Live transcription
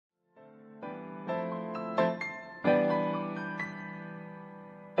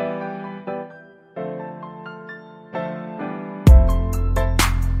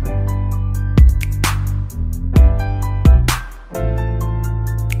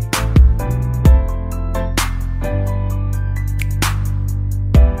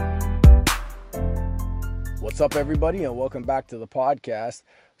What's up, everybody, and welcome back to the podcast.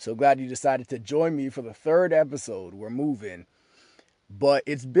 So glad you decided to join me for the third episode. We're moving. But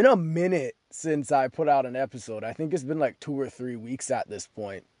it's been a minute since I put out an episode. I think it's been like 2 or 3 weeks at this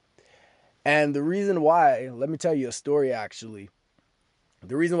point. And the reason why, let me tell you a story actually.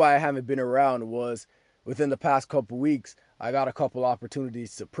 The reason why I haven't been around was within the past couple weeks, I got a couple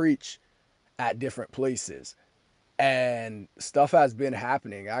opportunities to preach at different places. And stuff has been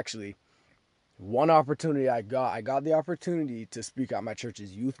happening actually. One opportunity I got the opportunity to speak at my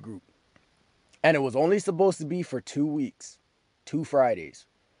church's youth group. And it was only supposed to be for 2 weeks, 2 Fridays.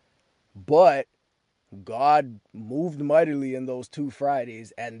 But God moved mightily in those 2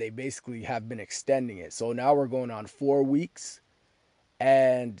 Fridays, and they basically have been extending it. So now we're going on 4 weeks,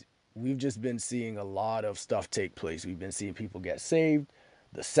 and we've just been seeing a lot of stuff take place. We've been seeing people get saved.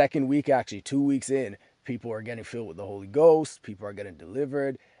 The second week, actually 2 weeks in, people are getting filled with the Holy Ghost. People are getting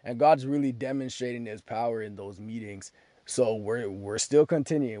delivered. And God's really demonstrating his power in those meetings. So we're still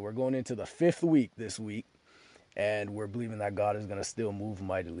continuing. We're going into the 5th week this week. And we're believing that God is going to still move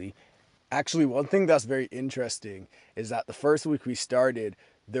mightily. Actually, one thing that's very interesting is that the first week we started,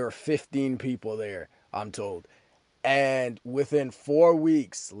 there were 15 people there, I'm told. And within 4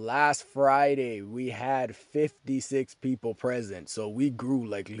 weeks, last Friday, we had 56 people present. So we grew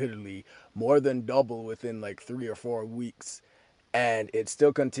like literally more than double within like 3 or 4 weeks. And it's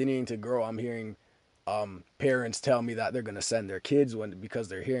still continuing to grow. I'm hearing parents tell me that they're going to send their kids because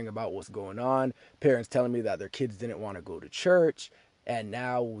they're hearing about what's going on. Parents telling me that their kids didn't want to go to church. And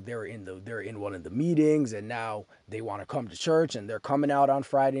now they're in one of the meetings, and now they want to come to church, and they're coming out on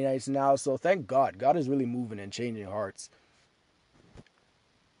Friday nights now. So thank God. God is really moving and changing hearts.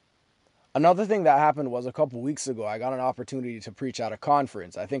 Another thing that happened was a couple weeks ago, I got an opportunity to preach at a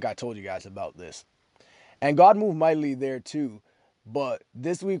conference. I think I told you guys about this. And God moved mightily there too. But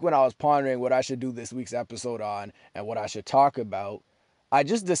this week when I was pondering what I should do this week's episode on and what I should talk about, I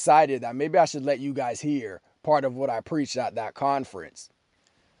just decided that maybe I should let you guys hear part of what I preached at that conference.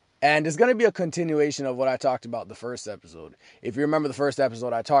 And it's going to be a continuation of what I talked about the first episode. If you remember the first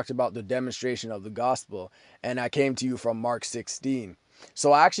episode, I talked about the demonstration of the gospel, and I came to you from Mark 16.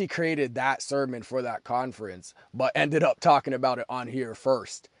 So I actually created that sermon for that conference, but ended up talking about it on here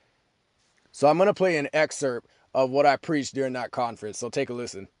first. So I'm going to play an excerpt of what I preached during that conference. So take a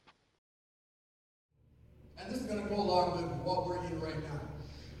listen. And this is going to go along with what we're in right now.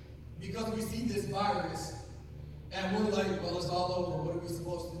 Because we see this virus, and we're like, well, it's all over. What are we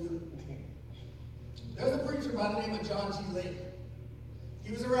supposed to do? There's a preacher by the name of John G. Lake.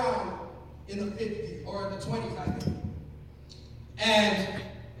 He was around in the 50s, or the 20s, I think. And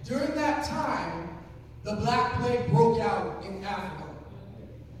during that time, the Black Plague broke out in Africa.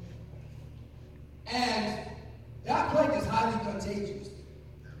 And that plague is highly contagious.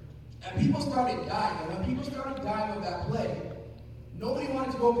 And people started dying. And when people started dying of that plague, nobody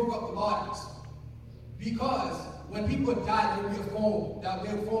wanted to go pick up the bodies. Because when people died, there would be a foam.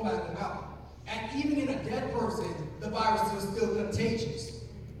 They would foam out of the mouth. And even in a dead person, the virus was still contagious.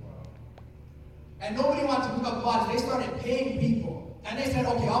 And nobody wanted to pick up the bodies. They started paying people. And they said,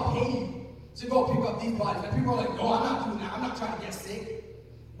 okay, I'll pay you to go pick up these bodies. And people were like, no, I'm not doing that. I'm not trying to get sick.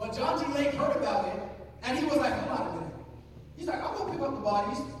 But John G. Lake heard about it. And he was like, hold on a minute. He's like, I'll go pick up the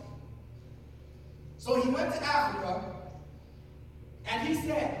bodies. So he went to Africa, and he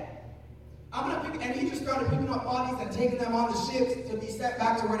said, I'm going to pick, and he just started picking up bodies and taking them on the ships to be sent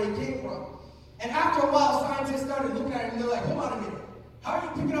back to where they came from. And after a while, scientists started looking at it, and they're like, hold on a minute. How are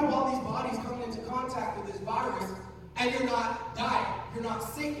you picking up all these bodies coming into contact with this virus, and you're not dying? You're not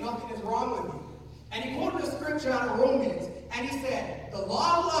sick. Nothing is wrong with you. And he quoted a scripture out of Romans, and he said, the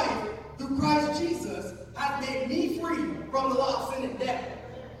law of life through Christ Jesus has made me free from the law of sin and death.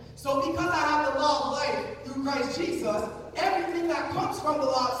 So because I have the law of life through Christ Jesus, everything that comes from the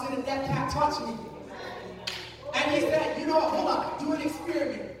law of sin and death can't touch me. And he said, you know what, hold on, do an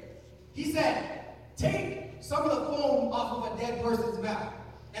experiment. He said, take some of the foam off of a dead person's mouth,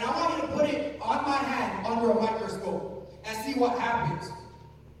 and I want you to put it on my hand under a microscope and see what happens.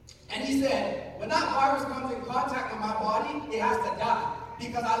 And he said, when that virus comes in contact with my body, it has to die,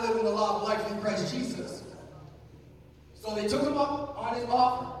 because I live in the law of life through Christ Jesus. So they took him up on his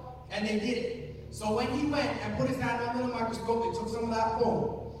offer, and they did it. So when he went and put his hand under the microscope, they took some of that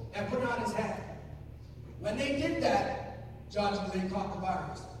foam and put it on his hand. When they did that, John G. Lake caught the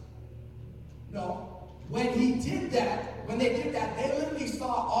virus. No. When they did that, they literally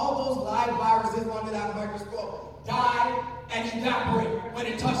saw all those live viruses under that microscope die and evaporate when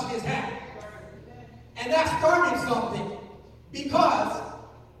it touched his hand. And that started something, because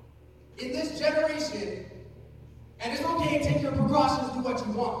in this generation, and it's okay to take your precautions, do what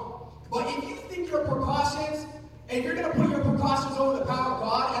you want, but if you think your precautions, and you're going to put your precautions over the power of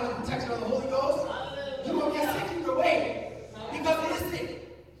God and the protection of the Holy Ghost, you're going to get sick either way. Because listen,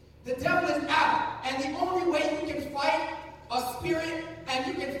 the devil is out. And the only way you can fight a spirit and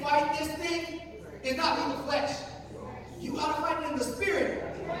you can fight this thing is not in the flesh. You got to fight it in the spirit.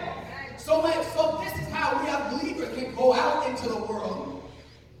 So this is how we as believers can go out into the world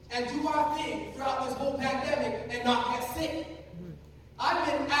and do our thing throughout this whole pandemic and not get sick. I've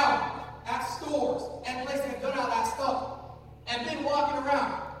been out at stores and places and done all that stuff and been walking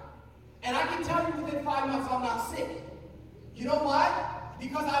around. And I can tell you within 5 months I'm not sick. You know why?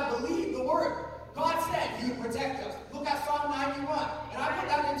 Because I believe the word. God said you would protect us. Look at Psalm 91. And I put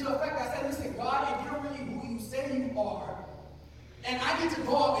that into effect. I said, listen, God, if you're really who you say you are, and I need to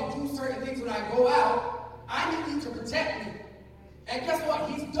go out and do certain things when I go out, I need you to protect me. And guess what?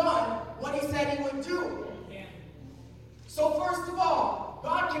 He's done what he said he would do. So first of all,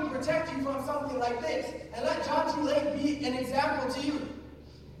 God can protect you from something like this. And let John G. Lake be an example to you.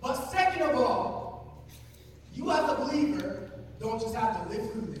 But second of all, you as a believer don't just have to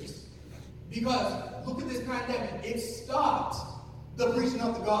live through this. Because look at this pandemic. It stopped the preaching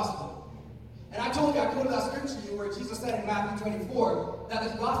of the gospel. And I told you, I quoted that scripture to you where Jesus said in Matthew 24 that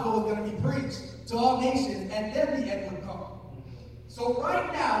this gospel was going to be preached to all nations and then the end would come. So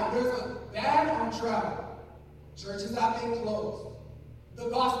right now, there's a ban on travel. Churches have been closed. The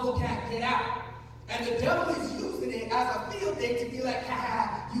gospel can't get out. And the devil is using it as a field day to be like, ha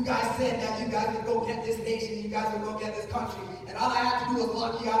ha, you guys said that you guys would go get this nation, you guys would go get this country, and all I have to do is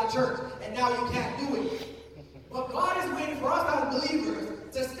lock you out of church, and now you can't do it. But God is waiting for us as believers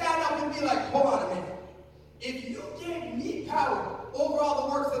to stand up and be like, hold on a minute. If you gave me power over all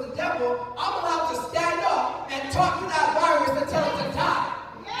the works of the devil, I'm allowed to stand up and talk to that virus and tell it to die.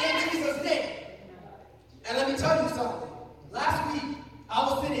 In Jesus' name. And let me tell you something. Last week, I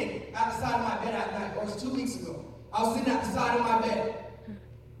was sitting at the side of my bed at night, or it was 2 weeks ago. I was sitting at the side of my bed.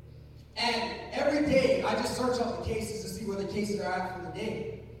 And every day, I just search up the cases to see where the cases are at for the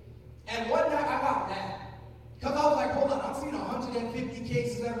day. And one night, I got mad. Because I was like, hold on, I'm seeing 150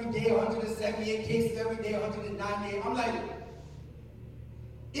 cases every day, 178 cases every day, 109 days. I'm like,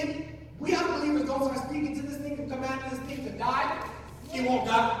 if we as believers don't start speaking to this thing and commanding this thing to die, it won't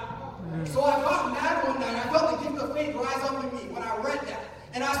die. So I got mad one night. I felt the gift of faith rise up in me when I read that.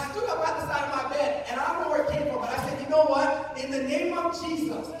 And I stood up at the side of my bed, and I don't know where it came from, but I said, you know what? In the name of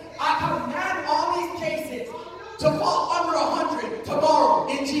Jesus, I command all these cases to fall under 100 tomorrow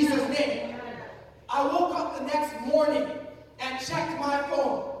in Jesus' name. I woke up the next morning and checked my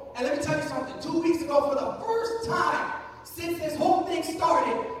phone. And let me tell you something. 2 weeks ago, for the first time since this whole thing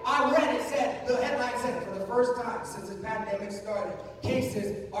started, I read it said, the headline said, for the first time since the pandemic started,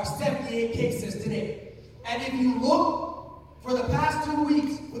 cases are 78 cases today. And if you look for the past 2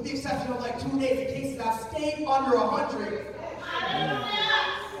 weeks, with the exception of like 2 days, the cases have stayed under 100.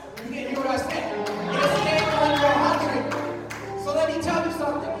 You didn't hear what I said? It stayed under 100. So let me tell you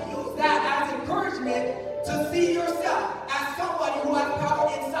something. Use that as encouragement to see yourself as somebody who has power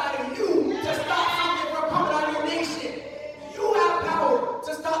inside of you to stop something from coming on your nation. You have power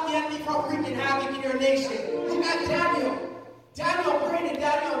to stop the enemy from wreaking havoc in your nation. Look at Daniel. Daniel prayed in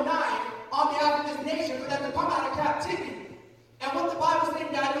Daniel 9 on behalf of his nation for them to come out of captivity. And what the Bible said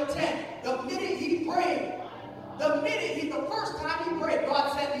in Daniel 10, the minute he prayed, the first time he prayed,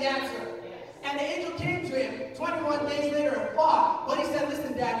 God sent the answer. And the angel came to him 21 days later and fought. But he said,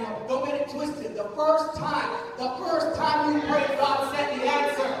 listen, Daniel, don't get it twisted. The first time you prayed, God sent the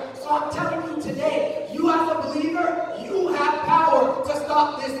answer. So I'm telling you today, you as a believer, you have power to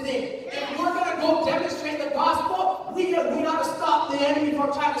stop this thing. If we're going to go demonstrate the gospel, we got to stop the enemy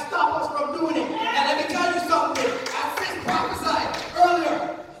from trying to stop us from doing it. And let me tell you something. As Sis prophesied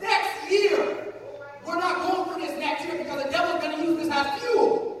earlier, next year, we're not going for this next year because the devil's going to use this as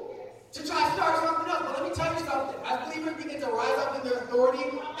fuel to try to start something else. But let me tell you something. As believers begin to rise up in their authority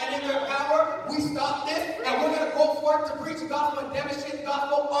and in their power, we stop this and we're going to go forth to preach the gospel and demonstrate the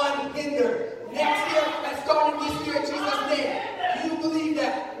gospel unhindered. Next year and starting this year in Jesus' name. Do you believe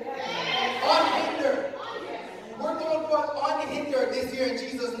that? Unhindered. We're going forth unhindered this year in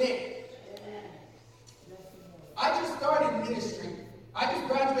Jesus' name. I just started ministry. I just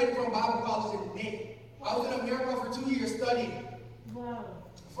graduated from Bible college in May. I was in America for 2 years studying. Wow.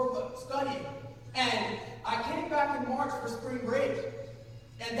 And I came back in March for spring break.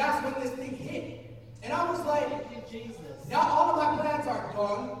 And that's when this thing hit. And I was like, now all of my plans are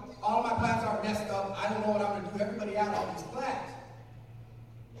done. All of my plans are messed up. I don't know what I'm going to do. Everybody had all these plans.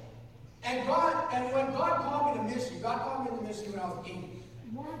 And when God called me to ministry, God called me to ministry when I was 8.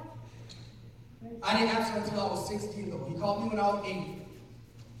 I didn't answer until I was 16 though. He called me when I was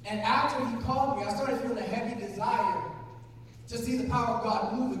 8. And after he called me, I started feeling a heavy desire to see the power of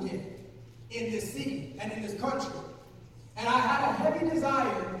God move again in this city and in this country. And I had a heavy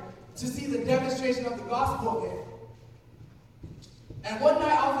desire to see the demonstration of the gospel again. And one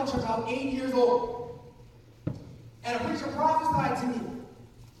night I was in church, I was 8 years old. And a preacher prophesied to me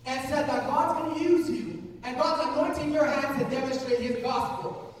and said that God's going to use you. And God's anointing your hands to demonstrate his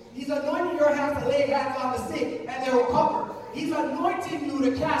gospel. He's anointing your hands to lay hands on the sick and they will recover. He's anointing you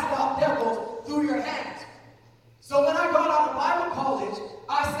to cast out devils through your hands. So when I got out of Bible college,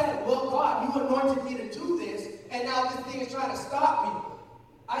 I said, well, God, you anointed me to do this, and now this thing is trying to stop me.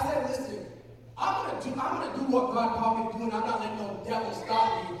 I said, listen, I'm gonna do what God called me to do, and I'm not letting no devil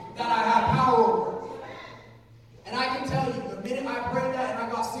stop me that I have power over. And I can tell you, the minute I prayed that and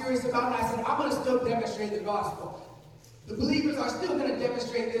I got serious about it, I said, I'm going to still demonstrate the gospel. The believers are still going to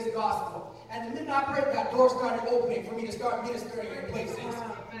demonstrate this gospel. And the minute I prayed, that door started opening for me to start ministering in places.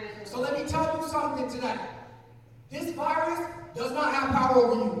 So let me tell you something tonight. This virus does not have power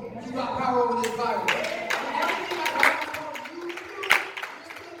over you. You got power over this virus. And everything that God has called you to do, you're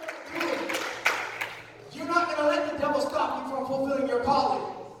still going to do it. You're not going to let the devil stop you from fulfilling your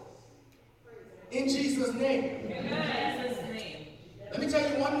calling. In Jesus' name. Amen. In Jesus' name. Let me tell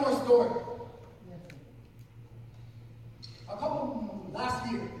you one more story.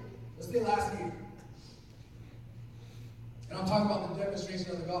 Last year, let's say last year, and I'm talking about the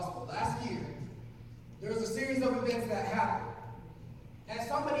demonstration of the gospel. Last year, there was a series of events that happened, and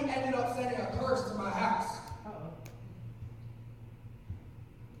somebody ended up sending a curse to my house.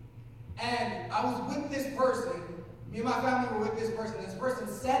 And I was with this person, me and my family were with this person, and this person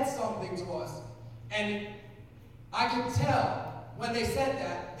said something to us, and I could tell when they said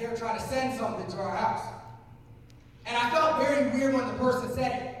that, they were trying to send something to our house. And I felt very weird when the person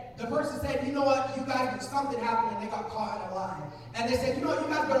said it. The person said, you know what, you guys, something happened and they got caught in a lie. And they said, you know what, you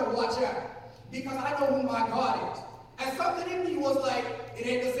guys better watch out, because I know who my God is. And something in me was like, it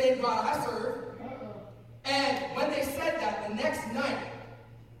ain't the same God I serve. And when they said that, the next night,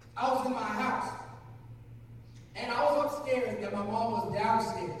 I was in my house. And I was upstairs and my mom was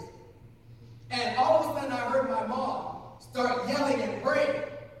downstairs. And all of a sudden I heard my mom start yelling and praying.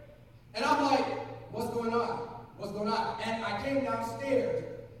 And I'm like, what's going on? What's going on? And I came downstairs,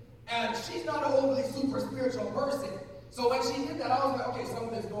 and she's not an overly super spiritual person. So when she did that, I was like, okay,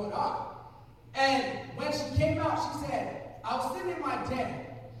 something's going on. And when she came out, she said, I was sitting in my den,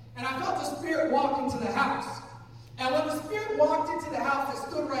 and I felt the Spirit walk into the house. And when the Spirit walked into the house, it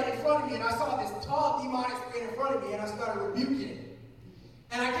stood right in front of me, and I saw this tall demonic spirit in front of me, and I started rebuking it.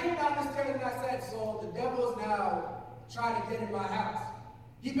 And I came down the stairs and I said, so the devil is now trying to get in my house.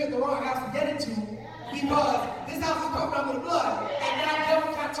 He picked the wrong house to get into, because this house is covered under the blood, and that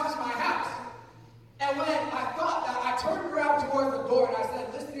devil can't touch my house. And when I thought that, I turned around towards the door and I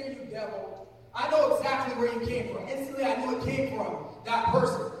said, listen here, you devil. I know exactly where you came from. Instantly, I knew it came from that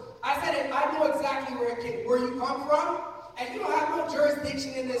person. I said, I know exactly where you come from, and you don't have no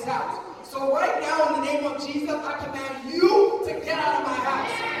jurisdiction in this house. So right now, in the name of Jesus, I command you to get out of my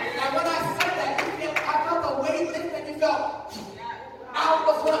house. And when I said that, I felt a weight lift, and you felt out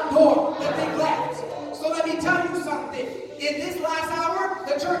the front door, the thing left. So let me tell you something. In this last hour,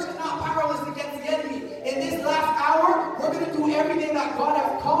 the church is not powerless against the enemy. In this last hour, we're going to do everything that God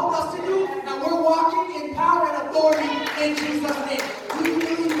has called us to do, and we're walking in power and authority in Jesus' name. Do you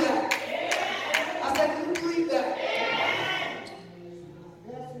believe that? I said, do you believe that?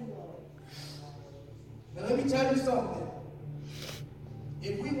 Now let me tell you something.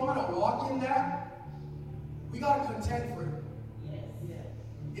 If we want to walk in that, we got to contend for it.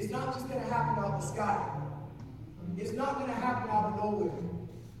 It's not just going to happen out of the sky. It's not going to happen out of nowhere.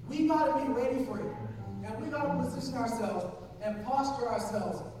 We got to be ready for it. And we got to position ourselves and posture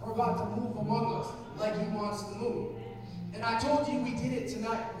ourselves for God to move among us like he wants to move. And I told you we did it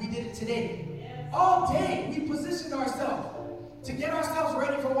tonight. We did it today. All day we positioned ourselves to get ourselves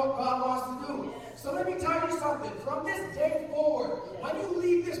ready for what God wants to do. So let me tell you something. From this day forward, when you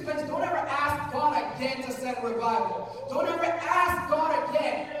leave this place, don't ever ask God again to send revival. Don't ever ask God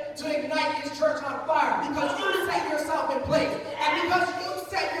again to ignite his church on fire, because you set yourself in place. And because you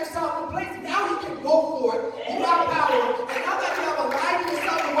set yourself in place, now you can go for it. You have power. And now that you have aligned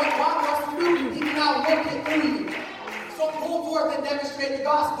yourself with what God wants to do, he can now work it through you. So go forth and demonstrate the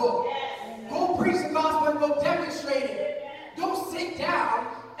gospel. Go preach the gospel and go demonstrate it. Don't sit down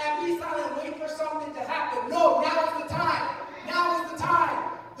and be silent and wait for something to happen. No, now is the time. Now is the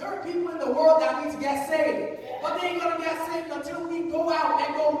time. There are people in the world that need to get saved. But they ain't going to get saved until we go out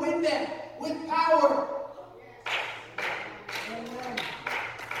and go win them with power.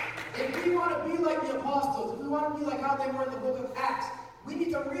 If we want to be like the apostles, if we want to be like how they were in the book of Acts, We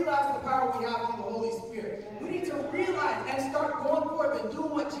need to realize the power we have through the Holy Spirit. We need to realize and start going forth and doing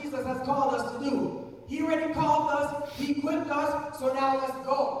what Jesus has called us to do. He already called us, He equipped us, so now let's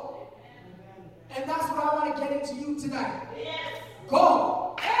go. And that's what I want to get into you tonight.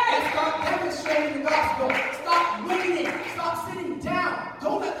 Go and start demonstrating the gospel. Stop waiting. Stop sitting down.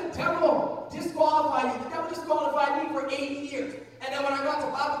 Don't let the devil disqualify you. The devil disqualified me for 8 years. And then when I got to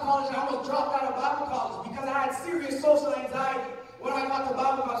Bible college, I almost dropped out of Bible college because I had serious social anxiety. When I got to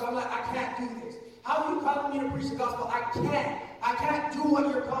Bible college, I'm like, I can't do this. How are you calling me to preach the gospel? I can't. I can't do what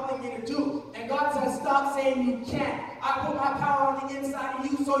you're calling me to do. And God says, stop saying you can't. I put my power on the inside of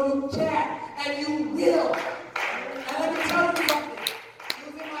you so you can. And you will. And let me tell you something. It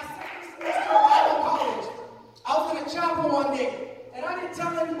was in my second semester of Bible college. I was in a chapel one day. And I didn't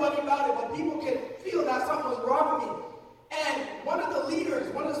tell anybody about it, but people could feel that something was wrong with me. And one of the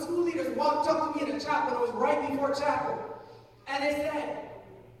school leaders walked up to me in the chapel. It was right before chapel. And they said,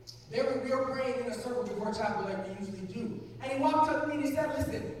 we were praying in a circle before chapel like we usually do. And he walked up to me and he said,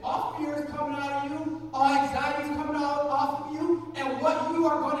 listen, all fear is coming out of you, all anxiety is coming out off of you, and what you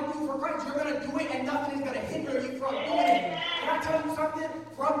are going to do for Christ, you're going to do it and nothing is going to hinder you from doing it. Can I tell you something?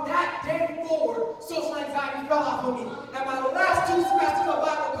 From that day forward, social anxiety fell off of me. And my last 2 semesters of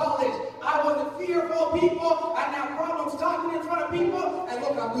Bible college, I wasn't fearful of people, I didn't have problems talking in front of people, and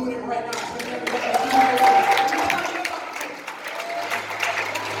look, I'm doing it right now.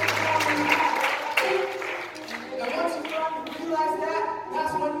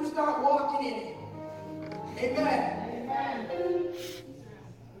 That's when you start walking in it. Amen. Amen.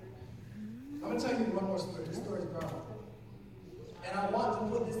 I'm going to tell you one more story. This story is powerful. And I want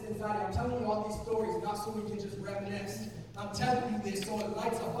to put this inside. I'm telling you all these stories not so we can just reminisce. I'm telling you this so it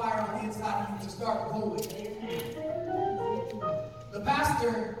lights a fire on the inside of you to start going. The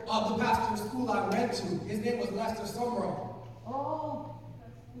pastor of the pastor's school I went to, his name was Lester Summerall.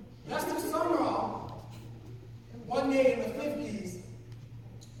 Lester Summerall, one day in the 50s,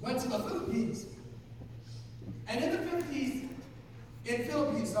 went to the Philippines. And in the Philippines in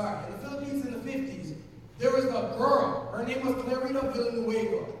the 50s, there was a girl. Her name was Clarita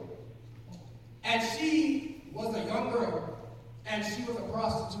Villanueva. And she was a young girl. And she was a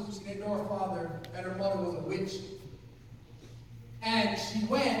prostitute. She didn't know her father. And her mother was a witch. And she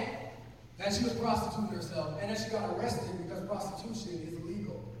went, and she was prostituting herself. And then she got arrested because prostitution is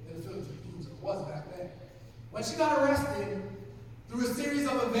illegal in the Philippines. It was back then. When she got arrested, through a series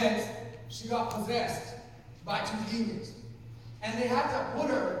of events, she got possessed by 2 demons. And they had to put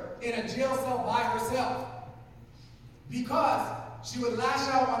her in a jail cell by herself because she would lash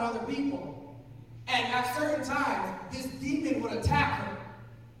out on other people. And at certain times, this demon would attack her.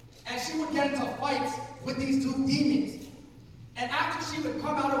 And she would get into fights with these 2 demons. And after she would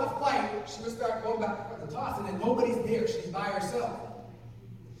come out of a fight, she would start going back and forth tossing, and nobody's there. She's by herself.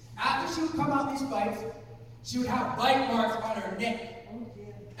 After she would come out these fights, she would have bite marks on her neck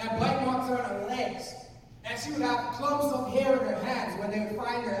and bite marks on her legs. And she would have clumps of hair in her hands when they would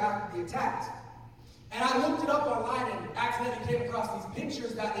find her after the attacks. And I looked it up online and accidentally came across these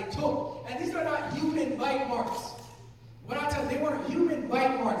pictures that they took. And these are not human bite marks. When I tell you, they weren't human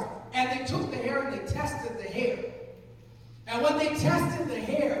bite marks. And they took the hair and they tested the hair. And when they tested the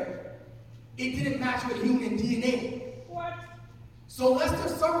hair, it didn't match with human DNA. What? So Lester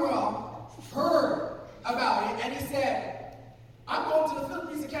Summerall heard about it, and he said, I'm going to the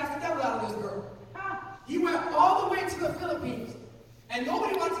Philippines to cast the devil out of this girl. He went all the way to the Philippines, and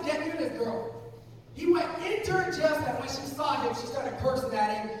nobody wanted to get near this girl. He went into her jail cell, and when she saw him, she started cursing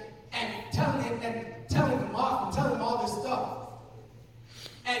at him and telling him off and telling him all this stuff.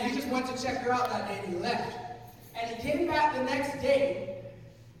 And he just went to check her out that day, and he left. And he came back the next day,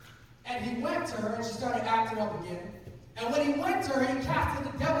 and he went to her, and she started acting up again. And when he went to her, he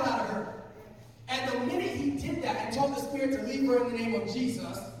casted the devil out of her. And the minute he did that and told the spirit to leave her in the name of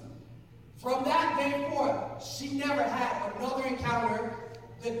Jesus, from that day forth, she never had another encounter.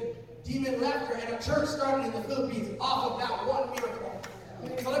 The demon left her, and a church started in the Philippines off of that one miracle.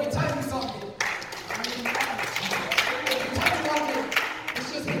 So let me tell you something.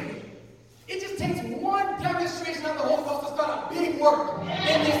 It's just hit me. It just takes one demonstration of the Holy Ghost to start a big work in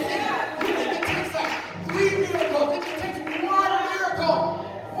this city. You think it takes like 3 miracles? It just takes one miracle.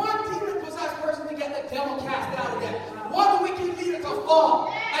 One demon-possessed person to get the devil cast out of them. One wicked leader to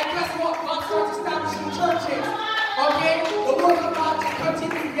fall. And guess what? God starts establishing churches. Okay? The work of God just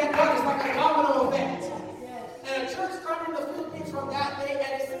continues to get done. It's like a domino effect. And a church started in the Philippines from that day,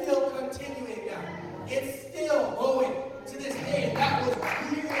 and it's still continuing now. It's still going to this day. And that was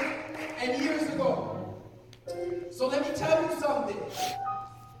years and years ago. So let me tell you something.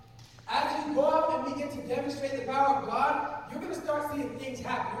 As you go out and begin to demonstrate the power of God, you're going to start start seeing things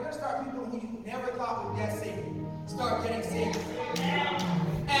happen. You're going to start people who you never thought would get saved start getting saved.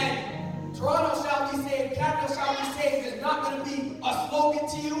 And Toronto shall be saved, Canada shall be saved is not going to be a slogan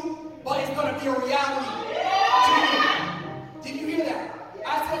to you, but it's going to be a reality to you. Did you hear that?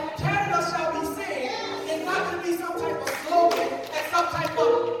 I said Canada shall be saved. It's not going to be some type of slogan and some type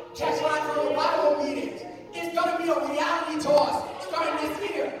of catch line from a Bible meeting. It's going to be a reality to us starting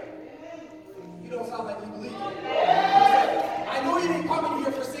this year. You don't sound like you believe it. I know you didn't come in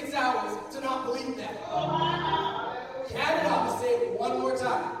here for 6 hours to not believe that. Canada, I'm going to say it one more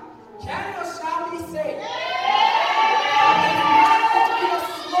time. Canada shall be saved. It's not going to be a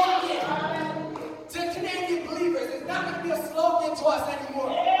slogan to Canadian believers. It's not going to be a slogan to us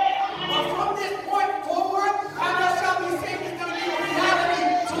anymore. But from this point forward, Canada shall be saved is going to be a reality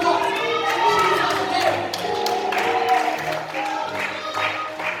to us.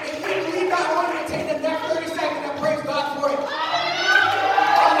 If you believe that, I want you to take the next 30 seconds and praise God for it.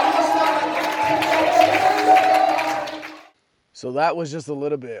 So that was just a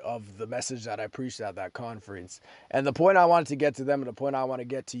little bit of the message that I preached at that conference. And the point I wanted to get to them and the point I want to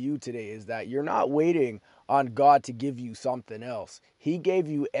get to you today is that you're not waiting on God to give you something else. He gave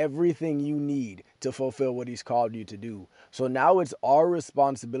you everything you need to fulfill what he's called you to do. So now it's our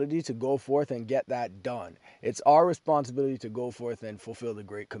responsibility to go forth and get that done. It's our responsibility to go forth and fulfill the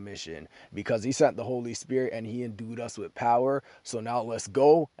Great Commission because he sent the Holy Spirit and he endued us with power. So now let's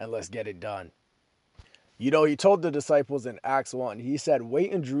go and let's get it done. You know, he told the disciples in Acts 1, he said,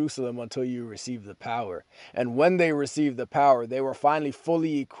 wait in Jerusalem until you receive the power. And when they received the power, they were finally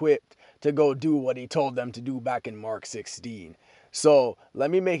fully equipped to go do what he told them to do back in Mark 16. So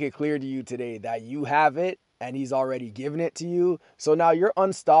let me make it clear to you today that you have it and he's already given it to you. So now you're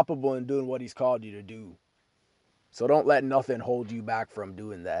unstoppable in doing what he's called you to do. So don't let nothing hold you back from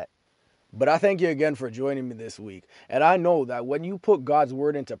doing that. But I thank you again for joining me this week. And I know that when you put God's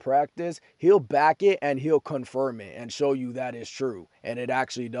word into practice, he'll back it and he'll confirm it and show you that is true. And it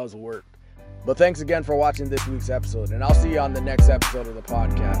actually does work. But thanks again for watching this week's episode. And I'll see you on the next episode of the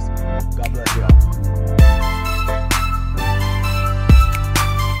podcast. God bless y'all.